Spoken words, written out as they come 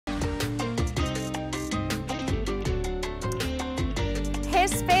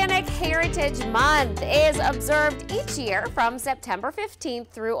Heritage Month is observed each year from September 15th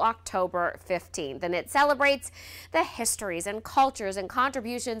through October 15th, and it celebrates the histories and cultures and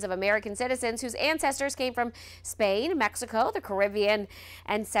contributions of American citizens whose ancestors came from Spain, Mexico, the Caribbean,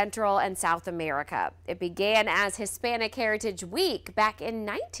 and Central and South America. It began as Hispanic Heritage Week back in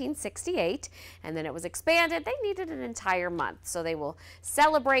 1968, and then it was expanded. They needed an entire month, so they will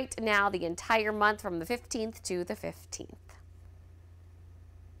celebrate now the entire month from the 15th to the 15th.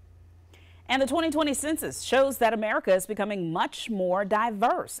 And the 2020 census shows that America is becoming much more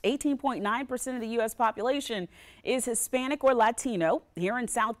diverse. 18.9% of the U.S. population is Hispanic or Latino. Here in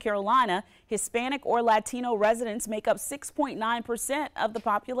South Carolina, Hispanic or Latino residents make up 6.9% of the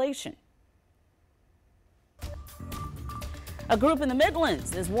population. A group in the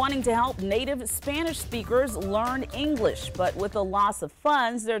Midlands is wanting to help native Spanish speakers learn English, but with the loss of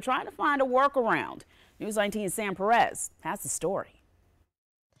funds, they're trying to find a workaround. News 19's Sam Perez has the story.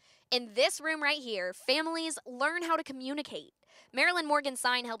 In this room right here, families learn how to communicate. Marilyn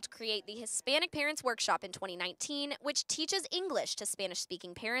Morgan-Sign helped create the Hispanic Parents Workshop in 2019, which teaches English to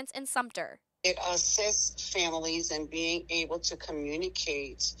Spanish-speaking parents in Sumter. It assists families in being able to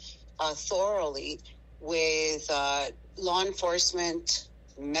communicate thoroughly with law enforcement,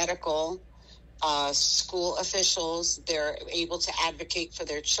 medical, school officials. They're able to advocate for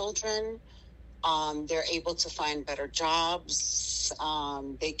their children. They're able to find better jobs.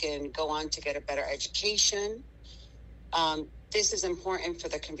 They can go on to get a better education. This is important for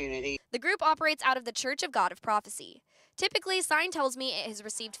the community. The group operates out of the Church of God of Prophecy. Typically, Sign tells me it has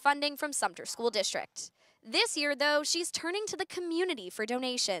received funding from Sumter School District. This year, though, she's turning to the community for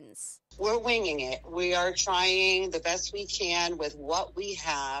donations. We're winging it. We are trying the best we can with what we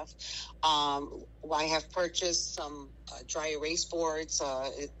have. I have purchased some dry erase boards.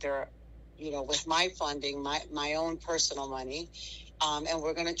 They're with my funding, my own personal money, and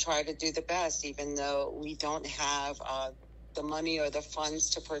we're going to try to do the best, even though we don't have the money or the funds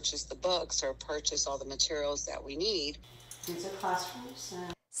to purchase the books or purchase all the materials that we need. These are classrooms.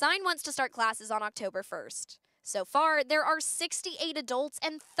 Sign wants to start classes on October 1st. So far, there are 68 adults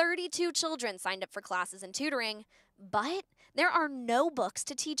and 32 children signed up for classes and tutoring, but there are no books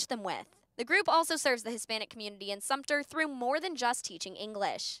to teach them with. The group also serves the Hispanic community in Sumter through more than just teaching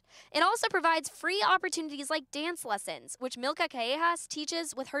English. It also provides free opportunities like dance lessons, which Milka Callejas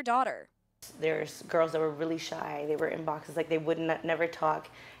teaches with her daughter. There's girls that were really shy. They were in boxes, like they would never talk.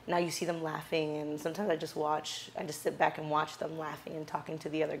 Now you see them laughing, and sometimes I just sit back and watch them laughing and talking to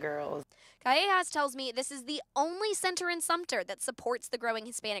the other girls. Callejas tells me this is the only center in Sumter that supports the growing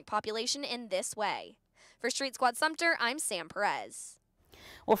Hispanic population in this way. For Street Squad Sumter, I'm Sam Perez.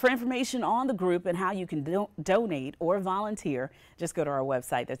 Well, for information on the group and how you can donate or volunteer, just go to our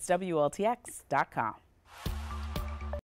website. That's WLTX.com.